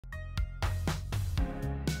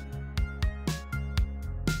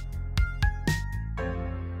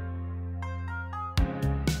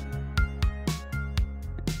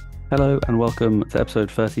Hello and welcome to episode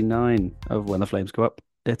 39 of When the Flames Go Up,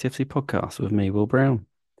 the TFC podcast with me, Will Brown.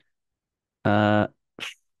 Uh,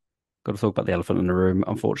 got to talk about the elephant in the room,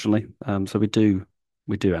 unfortunately. So we do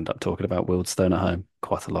end up talking about Wealdstone at home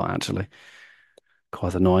quite a lot, actually.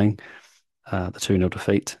 Quite annoying. The 2-0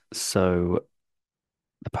 defeat. So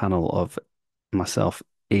the panel of myself,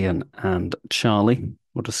 Ian, and Charlie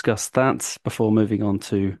will discuss that before moving on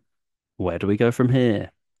to where do we go from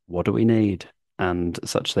here? What do we need? And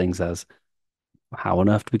such things as how on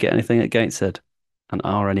earth do we get anything at Gateshead? And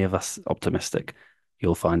are any of us optimistic?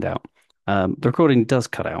 You'll find out. The recording does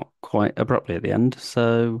cut out quite abruptly at the end,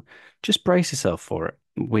 so just brace yourself for it.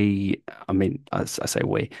 I mean, as I say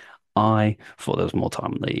I thought there was more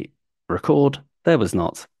time on the record. There was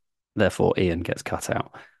not. Therefore, Ian gets cut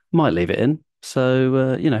out. Might leave it in,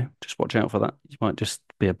 so just watch out for that. You might just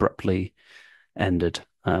be abruptly ended.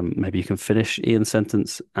 Maybe you can finish Ian's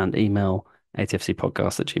sentence and email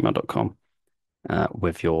atfcpodcast@gmail.com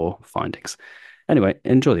with your findings. Anyway,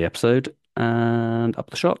 enjoy the episode and up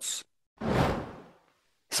the shots.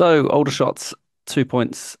 So, older shots, 2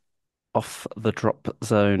 points off the drop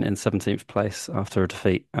zone in 17th place after a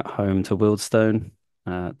defeat at home to Wealdstone.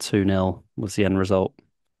 2-0 was the end result.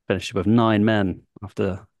 Finished with 9 men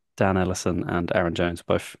after Dan Ellison and Aaron Jones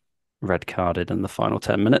both red carded in the final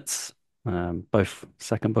 10 minutes. Both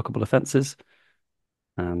second bookable offences.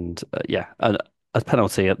 And a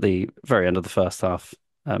penalty at the very end of the first half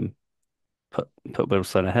um, put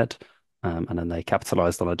Wealdstone ahead. And then they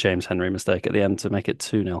capitalised on a James Henry mistake at the end to make it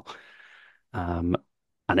 2-0. Um,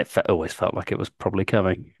 and it always felt like it was probably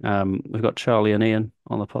coming. We've got Charlie and Ian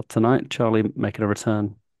on the pod tonight. Charlie making a return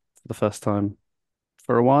for the first time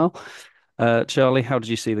for a while. Charlie, how did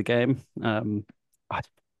you see the game? I,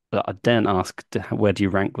 I daren't ask where do you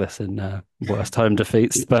rank this in worst home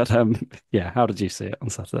defeats, but yeah, how did you see it on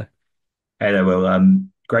Saturday? Hey there, Will.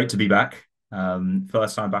 Great to be back.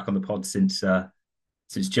 First time back on the pod since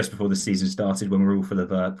just before the season started, when we were all full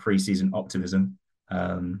of pre-season optimism.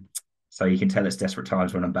 So you can tell it's desperate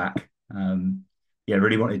times when I'm back. Yeah,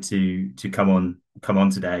 really wanted to come on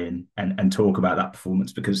today and talk about that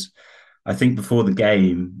performance, because I think before the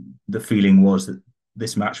game, the feeling was that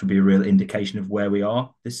this match would be a real indication of where we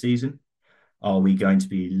are this season. Are we going to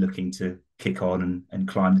be looking to kick on and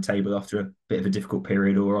climb the table after a bit of a difficult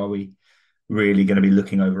period, or are we really going to be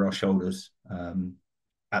looking over our shoulders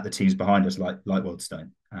at the teams behind us, like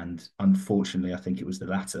Wealdstone? And unfortunately, I think it was the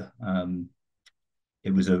latter.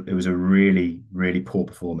 It was a really poor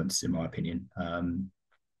performance, in my opinion.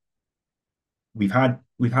 We've had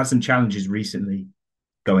some challenges recently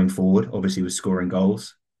going forward, obviously with scoring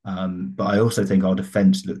goals. But I also think our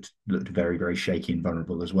defence looked very shaky and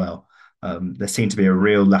vulnerable as well. There seemed to be a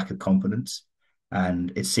real lack of confidence,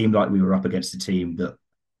 and it seemed like we were up against a team that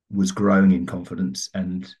was growing in confidence.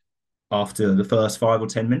 And after the first 5 or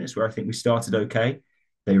 10 minutes, where I think we started okay,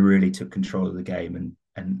 they really took control of the game.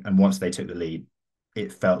 And once they took the lead,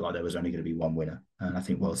 it felt like there was only going to be one winner. And I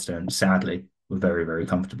think Wealdstone, sadly, were very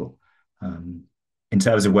comfortable. Um, in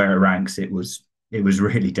terms of where it ranks, it was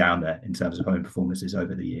really down there in terms of home performances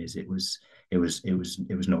over the years. It was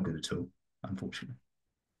not good at all, unfortunately.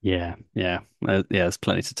 Yeah, there's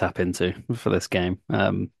plenty to tap into for this game.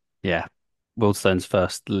 Yeah, Wealdstone's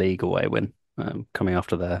first league away win, coming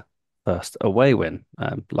after their first away win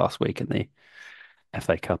last week in the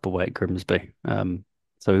FA Cup away at Grimsby.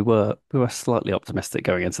 So we were slightly optimistic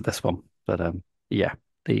going into this one, but yeah,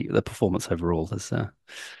 the performance overall has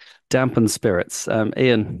dampened spirits.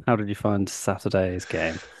 Ian, how did you find Saturday's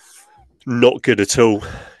game? Not good at all.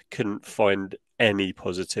 Couldn't find any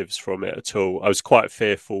positives from it at all. I was quite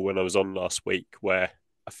fearful when I was on last week, where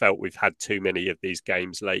I felt we've had too many of these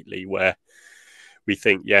games lately where we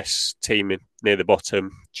think, yes, team near the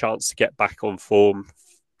bottom, chance to get back on form,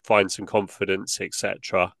 find some confidence,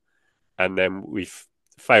 etc. And then we've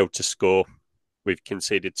failed to score. We've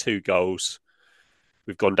conceded 2 goals.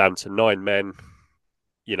 We've gone down to 9 men.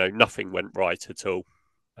 Nothing went right at all.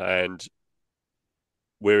 And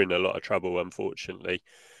we're in a lot of trouble, unfortunately,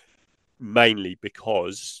 mainly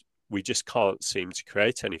because we just can't seem to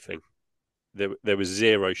create anything. There was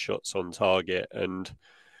 0 shots on target, and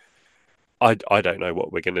I don't know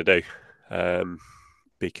what we're going to do,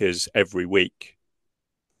 because every week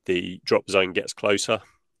the drop zone gets closer,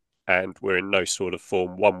 and we're in no sort of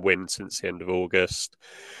form. 1 win since the end of August.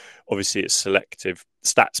 Obviously, it's selective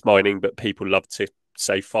stats mining, but people love to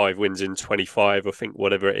say 5 wins in 25, or think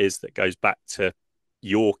whatever it is that goes back to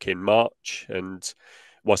York in March. And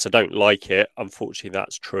whilst I don't like it, unfortunately,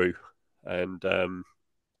 that's true. And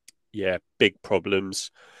yeah, big problems.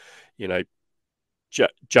 You know,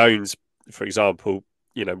 Jones, for example,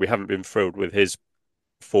 we haven't been thrilled with his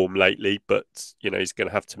form lately, but he's going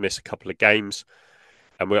to have to miss a couple of games,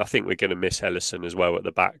 and I think we're going to miss Ellison as well at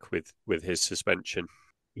the back with his suspension.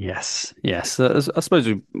 Yes, yes. I suppose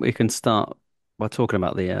we can start by talking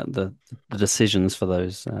about the decisions for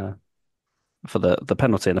those for the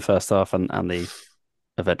penalty in the first half and the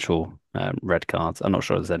eventual red cards. I'm not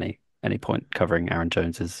sure there's any point covering Aaron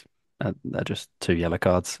Jones's. They're just two yellow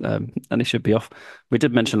cards, and he should be off. We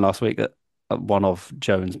did mention last week that one of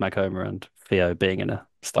Jones, Magoma, and Theo being in a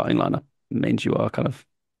starting lineup means you are kind of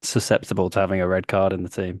susceptible to having a red card in the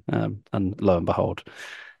team. And lo and behold,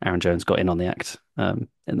 Aaron Jones got in on the act in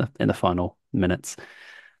the final minutes.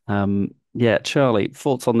 Yeah, Charlie,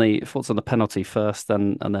 thoughts on the penalty first,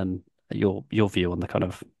 and then your view on the kind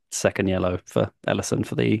of second yellow for Ellison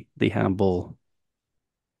for the handball.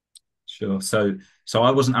 Sure. So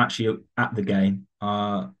I wasn't actually at the game.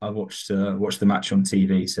 I watched the match on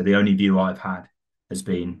TV. So the only view I've had has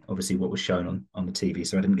been obviously what was shown on the TV.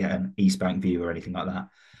 So I didn't get an East Bank view or anything like that.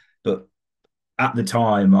 But at the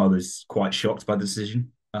time, I was quite shocked by the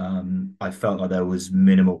decision. I felt like there was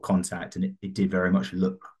minimal contact, and it did very much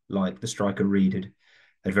look like the striker Reed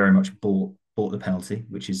had very much bought the penalty,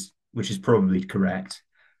 which is probably correct.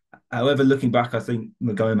 However, looking back, I think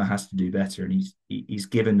Magoma has to do better, and he's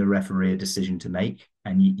given the referee a decision to make,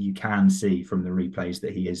 and you can see from the replays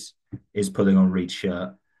that he is pulling on Reed's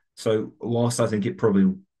shirt. So whilst I think it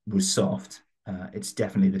probably was soft, it's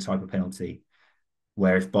definitely the type of penalty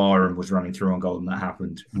where if Barham was running through on goal and that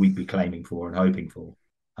happened, we'd be claiming for and hoping for.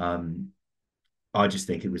 Um, I just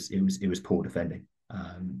think it was poor defending,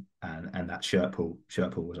 and that shirt pull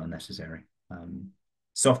was unnecessary.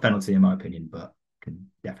 Soft penalty in my opinion, but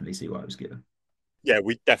can definitely see why it was given. Yeah,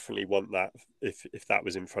 we definitely want that if that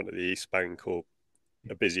was in front of the East Bank or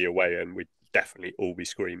a busy away, and we'd definitely all be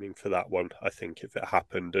screaming for that one. I think if it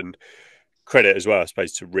happened, and credit as well, I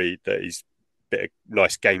suppose, to Reed that he's a bit of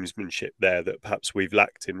nice gamesmanship there that perhaps we've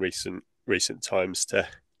lacked in recent times to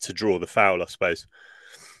draw the foul, I suppose.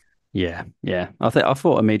 Yeah, yeah. I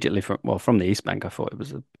thought immediately from the East Bank, I thought it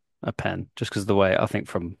was a pen just because of the way I think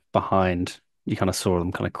from behind you kind of saw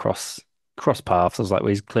them kind of cross paths. I was like, well,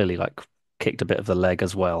 he's clearly like kicked a bit of the leg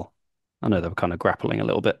as well. I know they were kind of grappling a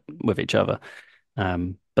little bit with each other.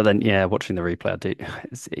 But then yeah, watching the replay, I do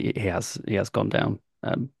he has gone down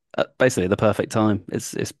at basically the perfect time.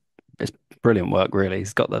 It's brilliant work, really.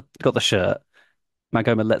 He's got the shirt.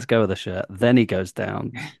 Magoma lets go of the shirt, then he goes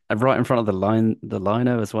down and right in front of the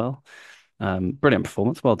lino as well. Brilliant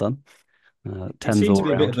performance, well done. It Tens seemed all to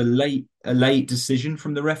be a bit of round. a late decision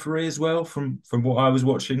from the referee as well, from what I was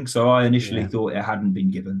watching. So I initially Yeah, thought it hadn't been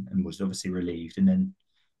given and was obviously relieved, and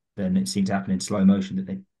then it seemed to happen in slow motion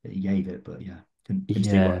that he gave it. But yeah, couldn't see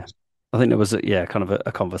why. yeah. I think there was kind of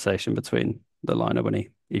a conversation between the liner when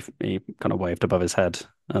he kind of waved above his head,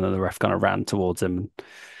 and then the ref kind of ran towards him and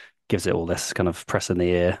gives it all this kind of press in the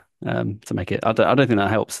ear to make it. I don't think that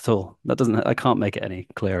helps at all. That doesn't. I can't make it any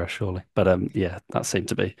clearer, surely. But yeah, that seemed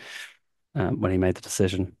to be when he made the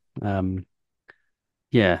decision.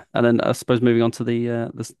 Yeah, and then I suppose moving on to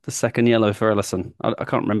the second yellow for Ellison. I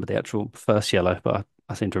can't remember the actual first yellow, but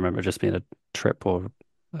I seem to remember it just being a trip or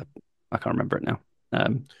I I can't remember it now.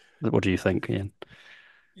 What do you think, Ian?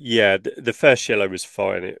 Yeah, the first yellow was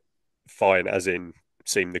fine. Fine, as in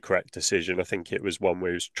seemed the correct decision. I think it was one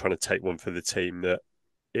where he was trying to take one for the team. That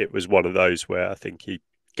it was one of those where I think he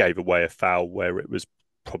gave away a foul where it was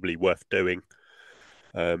probably worth doing.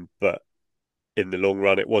 But in the long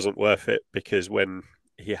run, it wasn't worth it because when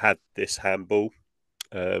he had this handball,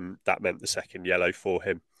 that meant the second yellow for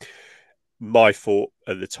him. My thought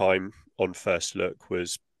at the time on first look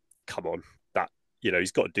was, come on, that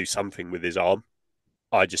he's got to do something with his arm.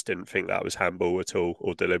 I just didn't think that was handball at all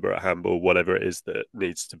or deliberate handball, whatever it is that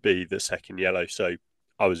needs to be the second yellow. So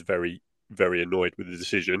I was very, very annoyed with the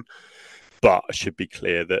decision. But I should be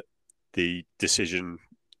clear that the decision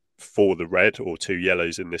for the red or two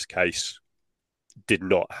yellows in this case did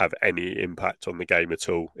not have any impact on the game at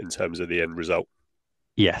all in terms of the end result.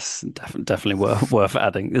 Yes, definitely worth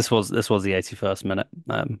adding. This was the 81st minute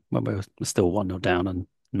when we were still 1-0 down and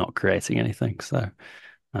not creating anything. So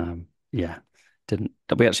yeah, didn't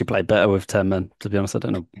we actually played better with 10 men? To be honest, I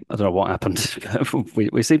don't know what happened.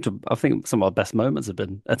 We seem to. I think some of our best moments have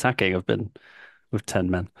been with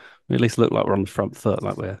 10 men. We at least look like we're on the front foot,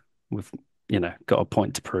 like we've got a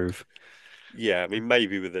point to prove. Yeah, I mean,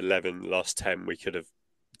 maybe with 11 last 10, we could have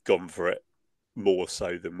gone for it more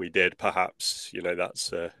so than we did. Perhaps,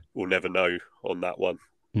 that's we'll never know on that one.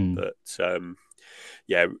 Mm. But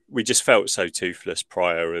yeah, we just felt so toothless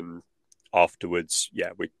prior and afterwards. Yeah,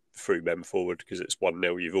 we threw men forward because it's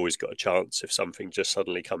 1-0. You've always got a chance if something just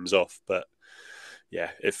suddenly comes off. But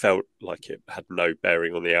yeah, it felt like it had no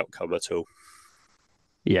bearing on the outcome at all.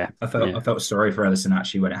 Yeah, I yeah. felt sorry for Ellison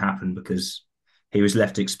actually when it happened because he was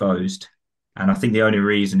left exposed, and I think the only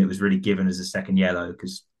reason it was really given as a second yellow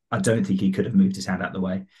because I don't think he could have moved his hand out of the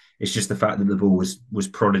way. It's just the fact that the ball was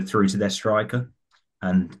prodded through to their striker,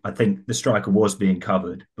 and I think the striker was being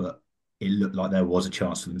covered, but it looked like there was a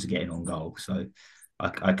chance for them to get in on goal. So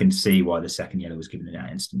I can see why the second yellow was given in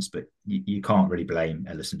that instance, but you can't really blame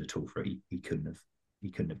Ellison at all for it. He couldn't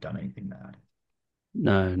have done anything bad.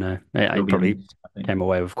 No, no. Yeah, he He'll be probably missed, I think. came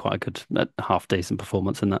away with quite a good, half decent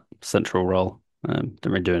performance in that central role. Didn't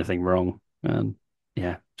really do anything wrong. Yeah,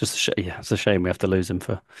 yeah, it's a shame we have to lose him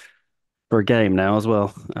for a game now as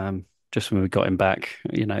well. Just when we got him back,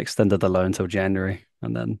 extended the loan until January,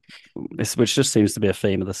 and then which just seems to be a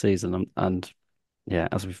theme of the season. And yeah,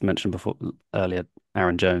 as we've mentioned before earlier,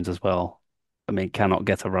 Aaron Jones as well. I mean, cannot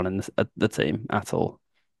get a run in the team at all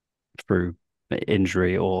through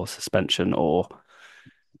injury or suspension or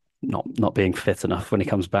not being fit enough when he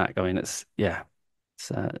comes back. I mean, it's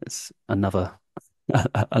another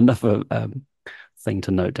another thing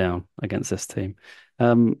to note down against this team.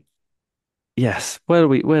 Um, yes, where do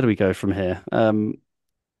we go from here?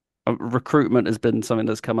 Recruitment has been something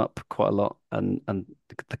that's come up quite a lot, and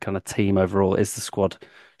the kind of team overall, is the squad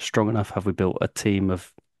strong enough? Have we built a team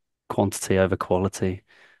of quantity over quality?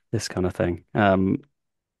 This kind of thing.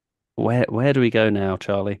 Where do we go now,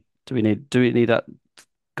 Charlie? Do we need that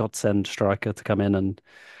godsend striker to come in and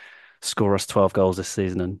score us 12 goals this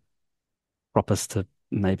season and prop us to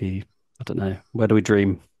maybe, I don't know, where do we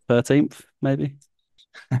dream? 13th, maybe?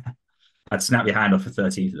 I'd snap your hand off for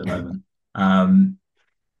 13th at the moment. Um,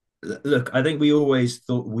 Look, I think we always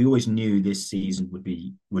knew this season would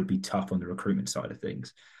be tough on the recruitment side of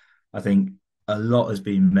things. I think a lot has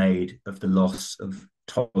been made of the loss of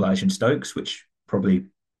Tollage and Stokes, which probably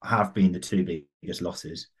have been the two biggest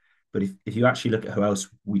losses. But if you actually look at who else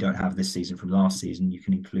we don't have this season from last season, you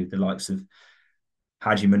can include the likes of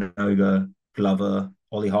Haji Minoga, Glover,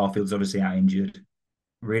 Ollie Harfield's obviously out injured,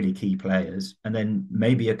 really key players, and then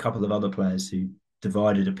maybe a couple of other players who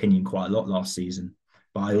divided opinion quite a lot last season.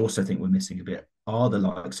 But I also think we're missing a bit are the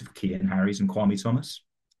likes of Kean Harries and Kwame Thomas,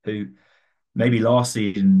 who maybe last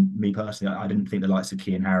season, me personally, I didn't think the likes of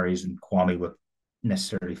Kean Harries and Kwame were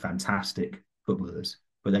necessarily fantastic footballers,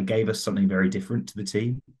 but they gave us something very different to the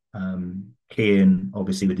team. Kean,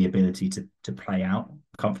 obviously, with the ability to play out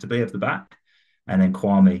comfortably off the back, and then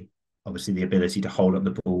Kwame, obviously, the ability to hold up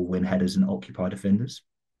the ball, win headers, and occupy defenders.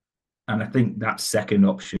 And I think that second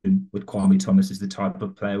option with Kwame Thomas is the type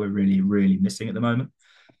of player we're really, really missing at the moment.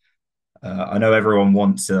 I know everyone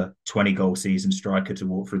wants a 20-goal season striker to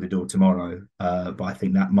walk through the door tomorrow, but I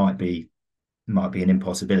think that might be an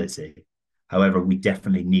impossibility. However, we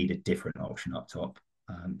definitely need a different option up top,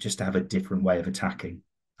 just to have a different way of attacking.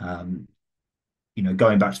 Um,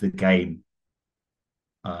 going back to the game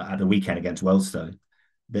at the weekend against Wealdstone,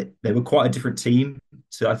 they were quite a different team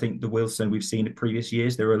to I think the Wealdstone we've seen in previous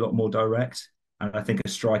years. They were a lot more direct, and I think a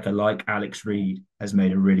striker like Alex Reed has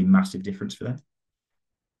made a really massive difference for them.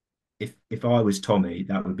 If I was Tommy,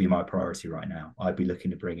 that would be my priority right now. I'd be looking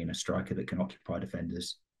to bring in a striker that can occupy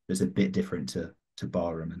defenders. That's a bit different to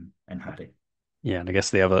Barham and Haddy. Yeah, and I guess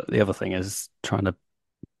the other thing is trying to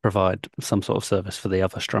provide some sort of service for the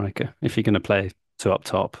other striker. If you're going to play two up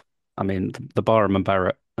top, I mean, the Barham and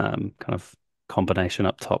Barrett kind of combination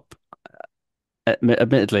up top.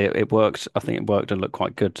 Admittedly, it worked. I think it worked and looked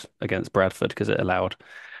quite good against Bradford because it allowed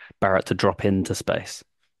Barrett to drop into space.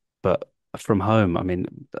 But from home, I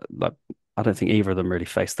mean, like I don't think either of them really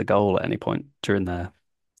faced the goal at any point during their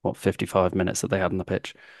 55 minutes that they had on the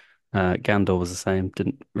pitch. Gandor was the same,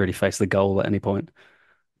 didn't really face the goal at any point.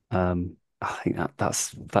 I think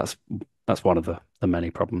that's one of the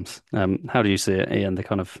many problems. How do you see it, Ian? The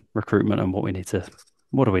kind of recruitment and what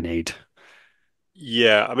do we need?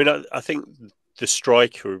 Yeah, I mean, I think the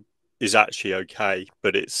striker is actually okay,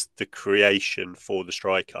 but it's the creation for the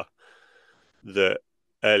striker that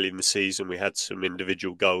early in the season we had some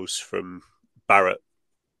individual goals from Barrett,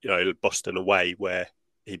 Boston away, where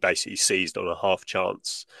he basically seized on a half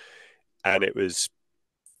chance. And it was,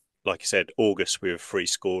 like I said, August we were free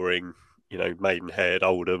scoring, Maidenhead,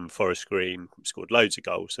 Oldham, Forest Green, scored loads of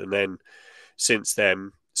goals. And then since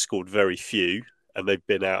then, scored very few, and they've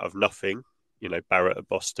been out of nothing. Barrett at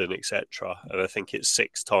Boston, etc. And I think it's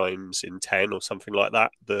 6 times in 10 or something like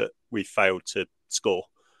that that we failed to score.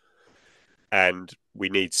 And we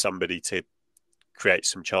need somebody to create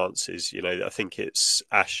some chances. I think it's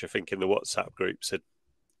Ash, I think in the WhatsApp group said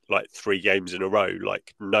like 3 games in a row,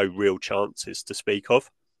 like no real chances to speak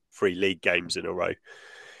of, 3 league games in a row.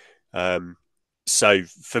 So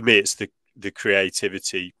for me, it's the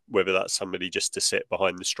creativity, whether that's somebody just to sit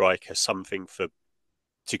behind the striker, something for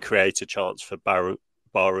to create a chance for Barham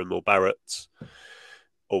or Barrett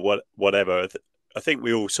or whatever. I think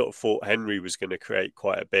we all sort of thought Henry was going to create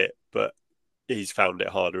quite a bit, but he's found it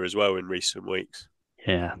harder as well in recent weeks.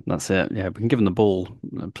 Yeah, that's it. Yeah, we can give them the ball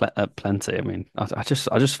plenty. I mean, I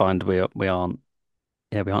just find we aren't we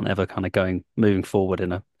aren't ever kind of going moving forward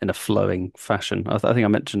in a flowing fashion. I think I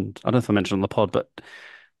mentioned I don't know if I mentioned on the pod, but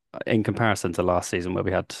in comparison to last season where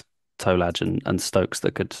we had Tolaj and Stokes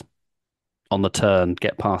that could on the turn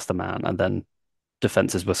get past the man and then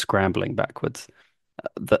defenses were scrambling backwards.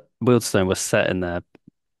 That Wealdstone was set in their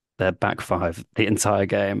back five the entire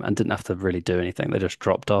game and didn't have to really do anything. They just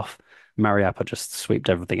dropped off. Mariappa just swept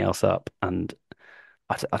everything else up, and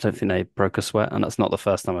I don't think they broke a sweat. And that's not the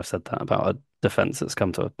first time I've said that about a defense that's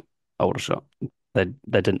come to an older shot. They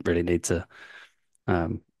didn't really need to,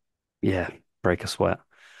 um, yeah, break a sweat.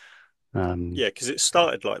 Um, Yeah, because it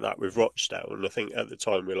started like that with Rochdale, and I think at the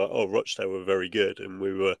time we were like, "Oh, Rochdale were very good," and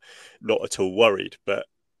we were not at all worried. But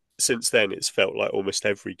since then, it's felt like almost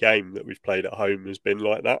every game that we've played at home has been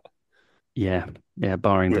like that. yeah, yeah,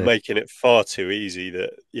 barring We're the making it far too easy.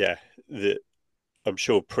 That I'm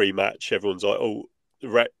sure pre-match everyone's like, "Oh,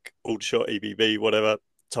 wreck, Aldershot, EBB, whatever,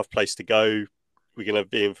 tough place to go. We're going to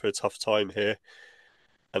be in for a tough time here."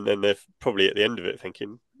 And then they're probably at the end of it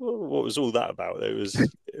thinking, well, "What was all that about?" It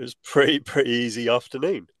was pretty easy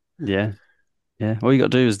afternoon. yeah, yeah. All you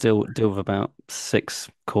got to do is deal with about six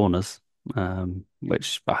corners,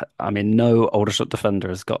 which I mean, no Aldershot defender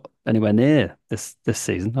has got anywhere near this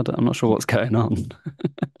season. I'm not sure what's going on.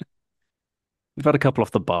 We've had a couple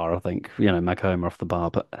off the bar, I think. Maghoma off the bar,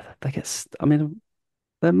 but I mean,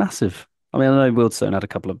 they're massive. I mean, I know Wealdstone had a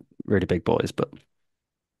couple of really big boys, but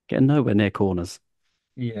getting nowhere near corners.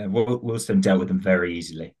 Yeah, Wilson dealt with them very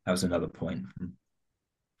easily. That was another point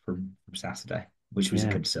from Saturday, which was a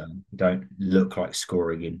Yeah. concern. Don't look like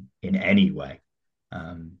scoring in any way.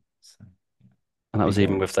 So And that big was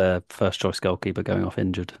even worry. with their first choice goalkeeper going off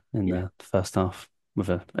injured in Yeah, the first half with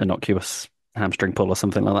a innocuous hamstring pull or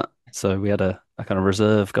something like that. So we had a kind of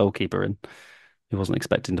reserve goalkeeper in who wasn't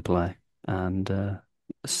expecting to play and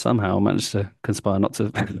somehow managed to conspire not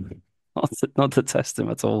to, not to test him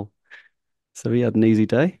at all. So he had an easy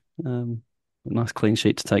day. A nice clean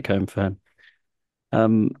sheet to take home for him.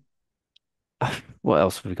 Um, what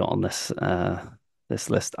else have we got on this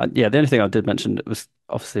list? Yeah, the only thing I did mention was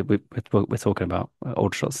obviously we're talking about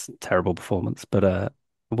Aldershot's terrible performance, but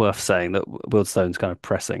worth saying that Wealdstone's kind of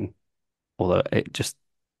pressing, although it just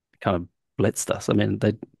kind of blitzed us. I mean,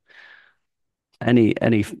 they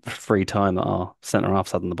any free time that our centre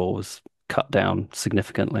halves had on the ball was cut down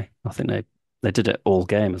significantly. I think they did it all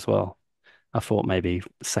game as well. I thought maybe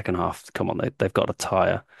second half, come on, they've got to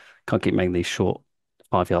tire. Can't keep making these short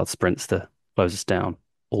 5 yard sprints to close us down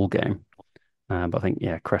all game. But I think,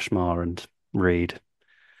 yeah, Kreshmar and Reed,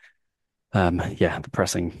 yeah, the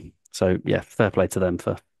pressing. So, yeah, fair play to them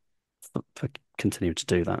for continuing to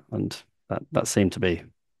do that. And that seemed to be,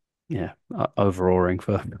 yeah, overawing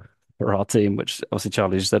for our team, which obviously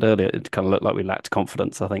Charlie just said earlier, it kind of looked like we lacked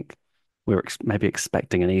confidence. I think we were maybe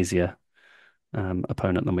expecting an easier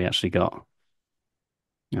opponent than we actually got.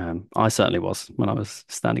 I certainly was when I was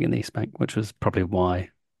standing in the East Bank, which was probably why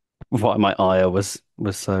my ire was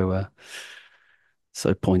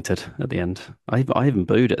so pointed at the end. I even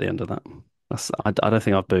booed at the end of that. I don't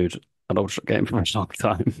think I've booed an Ultra game for a long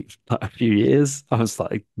time, like a few years. I was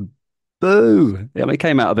like, boo! I mean, it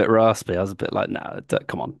came out a bit raspy. I was a bit like, no,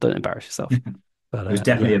 come on, don't embarrass yourself. it But was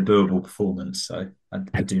definitely yeah, a booable performance. So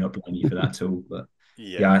I do not blame you for that at all. But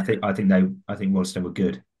yeah, Yeah, I think Wilson were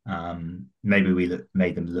good. Maybe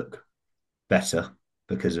made them look better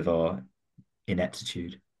because of our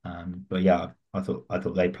ineptitude. But yeah, I thought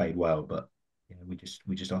they played well, but yeah, we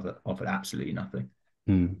just offered absolutely nothing.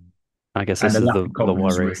 hmm. I guess And this the is lack the of the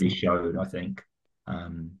confidence worry, really isn't it? showed. I think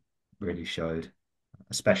really showed,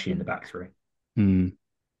 especially in the back three. Hmm.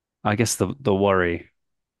 I guess the worry.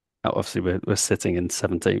 Obviously, we're sitting in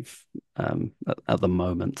 17th at the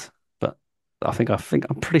moment, but I think I'm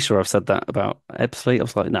pretty sure I've said that about Ebbsfleet. I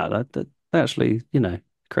was like, no, they actually,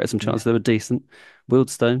 created some chances. Yeah, They were decent.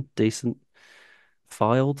 Wealdstone, decent.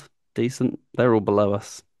 Filed, decent. They're all below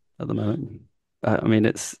us at the moment. I mean,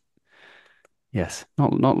 it's yes,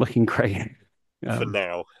 not looking great. for Um,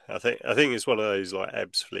 now, I think it's one of those like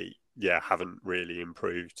Ebbsfleet, yeah, haven't really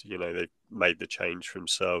improved. They've made the change from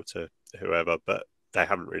Searle to whoever, but they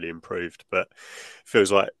haven't really improved. But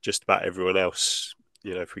feels like just about everyone else,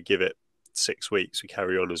 if we give it 6 weeks, we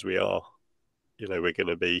carry on as we are, we're going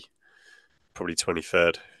to be probably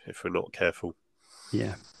 23rd if we're not careful.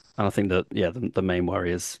 yeah. And I think that the main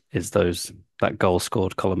worry is those that goal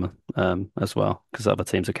scored column as well, because other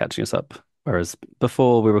teams are catching us up. Whereas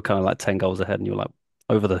before we were kind of like 10 goals ahead, and you were like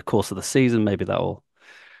over the course of the season, maybe that'll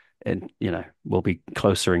we'll be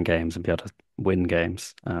closer in games and be able to win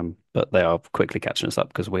games. But they are quickly catching us up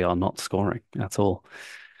because we are not scoring at all.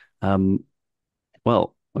 Um,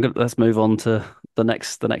 well, let's move on to the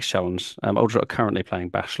next challenge. Aldridge are currently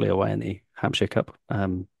playing Bashley away in the Hampshire Cup.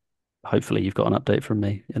 Hopefully you've got an update from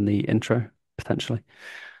me in the intro, potentially.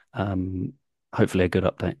 Um, Hopefully a good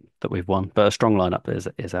update that we've won, but a strong lineup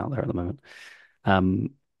is out there at the moment.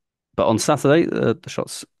 Um, but on Saturday, the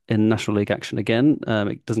shots in National League action again.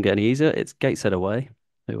 It doesn't get any easier. It's Gateshead away,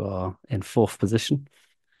 who are in fourth position.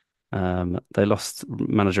 They lost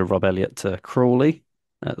manager Rob Elliott to Crawley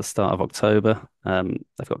at the start of October.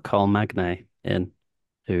 They've got Carl Magnay in,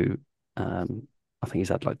 who I think he's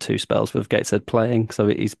had like two spells with Gateshead playing, so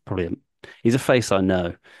he's a face I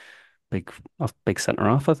know. Big big centre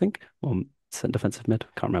half, I think, or centre defensive mid.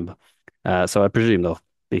 Can't remember. So I presume they'll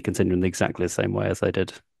be continuing exactly the same way as they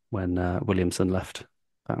did when Williamson left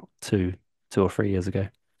about two or 3 years ago.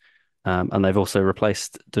 And they've also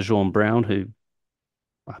replaced DeJean Brown, who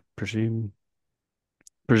I presume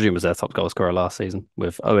was their top goal scorer last season,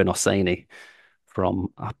 with Owen Osseini from,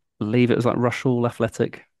 I believe it was like Rushall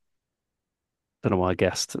Athletic. Don't know why I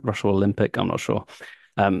guessed Rushall Olympic. I'm not sure.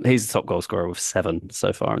 He's the top goal scorer with 7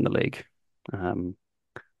 so far in the league. Um,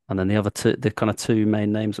 and then the other two, the kind of two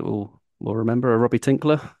main names that we'll remember are Robbie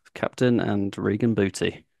Tinkler, captain, and Regan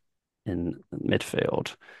Booty in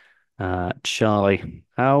midfield. Charlie,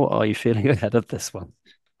 how are you feeling ahead of this one?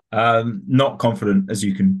 Not confident as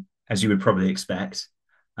you would probably expect.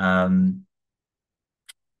 Um,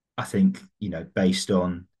 I think based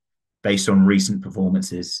on recent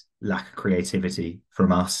performances, lack of creativity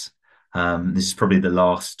from us. This is probably the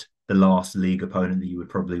last league opponent that you would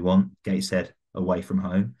probably want. Gateshead away from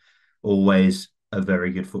home, always a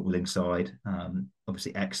very good footballing side.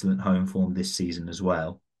 Obviously, excellent home form this season as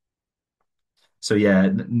well. So yeah,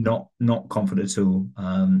 not confident at all,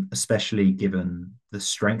 especially given the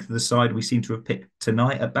strength of the side we seem to have picked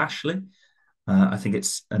tonight at Bashley. I think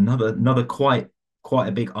it's another quite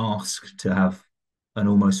a big ask to have an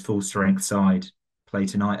almost full strength side play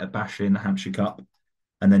tonight at Bashley in the Hampshire Cup,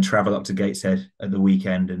 and then travel up to Gateshead at the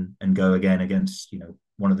weekend and go again against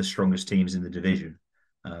one of the strongest teams in the division,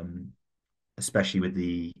 um, especially with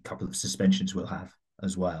the couple of suspensions we'll have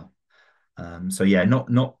as well. So yeah,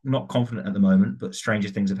 not confident at the moment, but stranger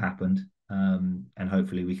things have happened, and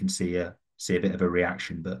hopefully we can see a bit of a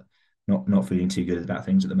reaction, but not feeling too good about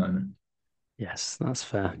things at the moment. Yes, that's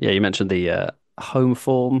fair. Yeah, you mentioned the home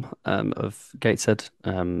form of Gateshead.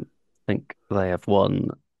 I think they have won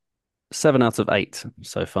 7 out of 8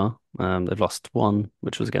 so far. They've lost one,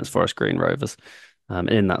 which was against Forest Green Rovers.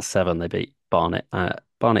 In that 7, they beat Barnet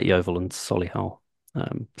Yeovil and Solihull.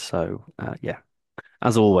 Yeah,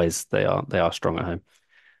 as always, they are strong at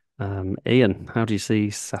home. Ian, how do you see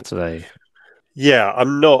Saturday? Yeah,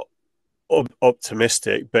 I'm not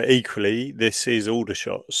optimistic, but equally, this is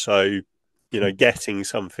Aldershot. So, getting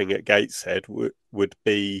something at Gateshead would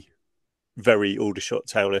be very Aldershot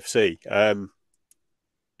Town FC.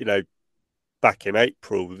 You know, back in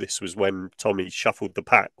April, this was when Tommy shuffled the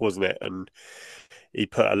pack, wasn't it? And he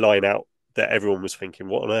put a line out that everyone was thinking,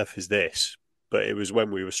 what on earth is this? But it was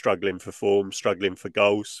when we were struggling for form, struggling for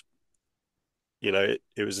goals. It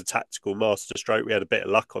was a tactical masterstroke. We had a bit of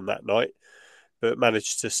luck on that night, but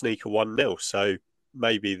managed to sneak a 1-0. So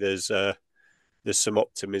maybe there's some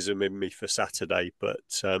optimism in me for Saturday, but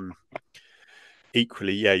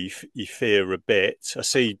equally, yeah, you fear a bit. I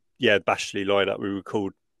see, yeah, Bashley lineup. We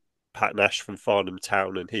recalled Pat Nash from Farnham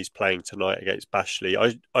Town, and he's playing tonight against Bashley.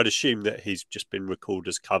 I'd assume that he's just been recalled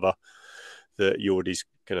as cover. That Yordi's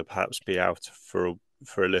going to perhaps be out for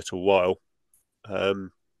a little while.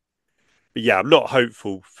 But yeah, I'm not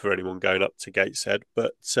hopeful for anyone going up to Gateshead,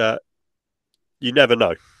 but you never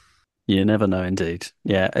know. You never know, indeed.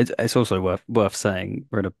 Yeah, it's also worth saying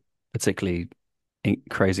we're in a particularly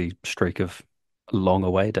crazy streak of long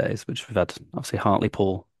away days, which we've had obviously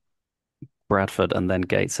Hartlepool, Bradford, and then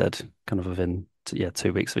Gateshead, kind of within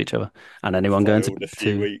 2 weeks of each other. And anyone going to Foiled a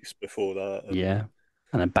few to weeks before that, and yeah,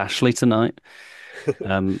 and then Bashley tonight.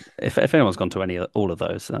 If anyone's gone to all of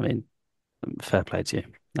those, I mean, fair play to you.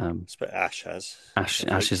 but Ash has, I Ash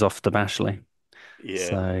think. is off to Bashley, Yeah,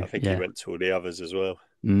 so I think he yeah, went to all the others as well.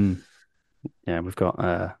 mm, yeah, we've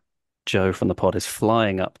got Joe from the pod is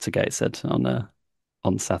flying up to Gateshead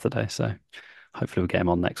on Saturday, so hopefully we'll get him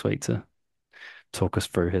on next week to talk us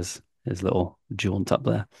through his little jaunt up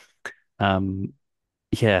there. Um,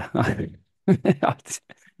 yeah,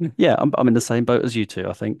 Yeah, I'm in the same boat as you two,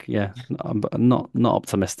 I think. Yeah, I'm not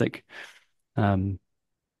optimistic. Um,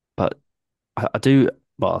 but I do,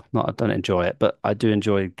 well, not I don't enjoy it, but I do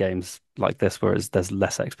enjoy games like this where there's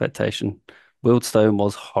less expectation. Wealdstone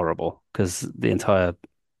was horrible because the entire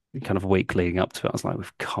kind of week leading up to it, I was like,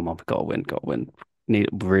 we've come on, we've got to win, got to win.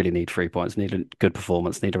 Really need 3 points, need a good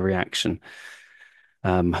performance, need a reaction.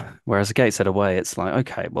 Whereas a Gateshead away, it's like,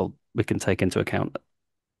 okay, well, we can take into account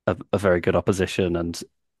a very good opposition and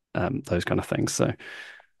those kind of things. So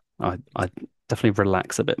I definitely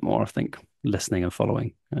relax a bit more, I think, listening and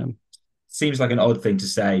following. Seems like an odd thing to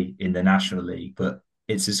say in the National League, but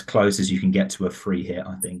it's as close as you can get to a free hit,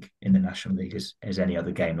 I think, in the National League as any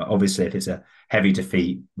other game. Like obviously, if it's a heavy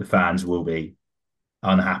defeat, the fans will be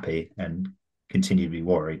unhappy and continue to be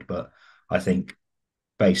worried. But I think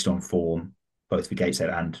based on form, both for Gateshead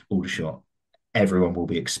and Aldershot, everyone will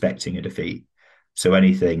be expecting a defeat. So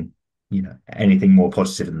anything more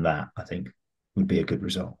positive than that, I think, would be a good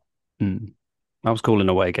result. Mm. I was calling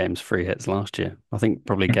away games free hits last year. I think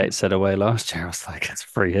probably Gateshead away last year. I was like, it's a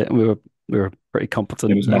free hit, and we were pretty It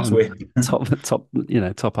competent was must win.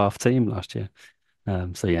 top half team last year.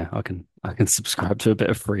 So yeah, I can subscribe to a bit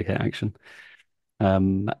of free hit action.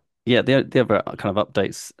 Um, yeah, the other kind of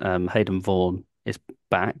updates. Hayden Vaughan is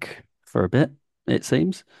back for a bit, it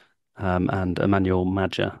seems, and Emmanuel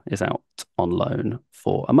Madja is out on loan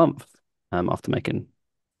for a month after making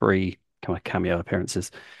 3 kind of cameo appearances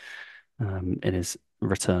in his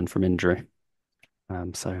return from injury.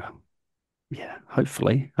 So yeah,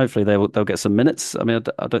 hopefully they'll get some minutes. I mean,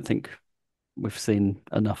 I don't think we've seen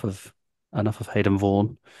enough of Hayden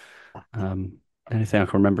Vaughan. Um, Anything I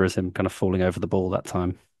can remember is him kind of falling over the ball that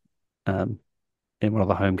time um, in one of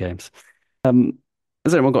the home games.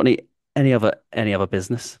 Has anyone got any other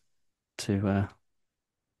business to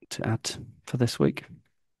add for this week?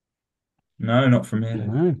 No, not from me. No,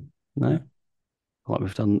 no. No. Like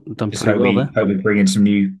we've done Just pretty well there. hope we bring in some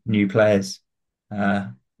new players,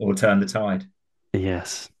 or turn the tide.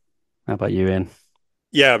 Yes. How about you, Ian?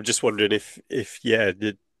 Yeah, I'm just wondering if yeah,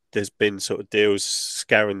 there's been sort of deals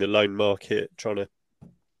scouring the loan market, trying to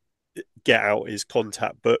get out his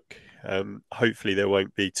contact book. Hopefully, there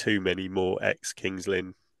won't be too many more ex Kings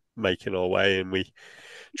Lynn making our way, and we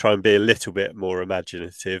try and be a little bit more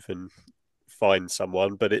imaginative and find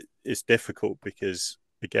someone. But it's difficult because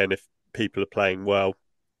again, if people are playing well,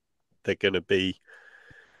 they're going to be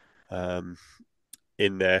um,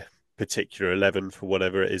 in their particular 11 for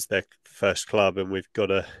whatever it is their first club, and we've got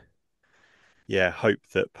to hope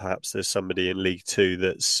that perhaps there's somebody in League Two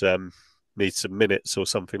that's needs some minutes or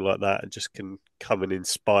something like that, and just can come and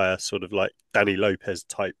inspire, sort of like Danny Lopez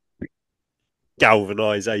type That's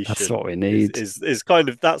galvanization. what we Is need. is is kind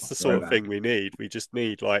of that's the sort of Throwback. thing we need. We just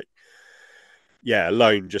need like a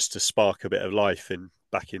loan just to spark a bit of life in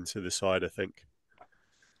back into the side. I think.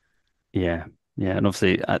 Yeah, yeah, and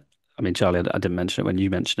obviously, I mean, Charlie, I didn't mention it when you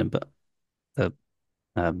mentioned him, but the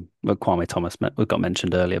well, Kwame Thomas got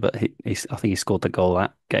mentioned earlier, but I think he scored the goal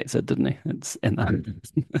at Gateshead, didn't he? It's in that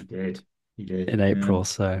He did. He did. in Yeah. April.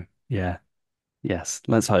 So yeah, yes,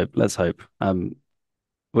 let's hope. Let's hope.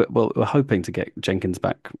 We're hoping to get Jenkins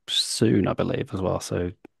back soon, I believe, as well.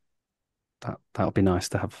 So that'll be nice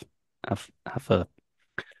to have a. Well,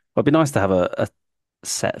 it'd be nice to have a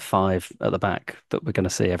set five at the back that we're going to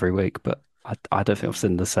see every week, but I don't think I've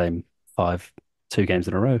seen the same five 2 games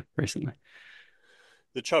in a row recently.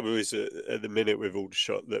 The trouble is at the minute with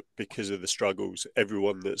Aldershot that because of the struggles,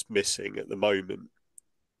 everyone that's missing at the moment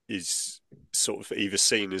is sort of either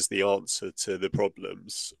seen as the answer to the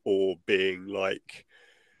problems or being like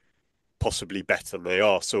possibly better than they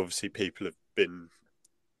are. So obviously people have been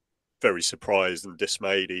very surprised and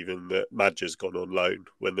dismayed even that Madger's gone on loan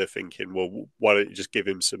when they're thinking, well, why don't you just give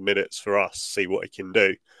him some minutes for us, see what he can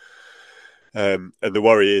do? And the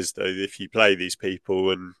worry is though, if you play these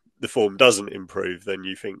people and the form doesn't improve, then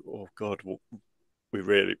you think, oh God, well, we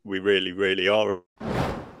really are.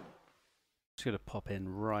 Just going to pop in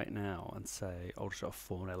right now and say Aldershot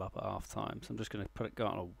 4-0 up at half time. So I'm just going to go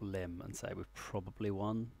on a limb and say we've probably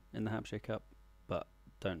won in the Hampshire Cup, but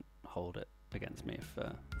don't hold it against me if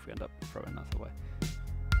we end up throwing that away.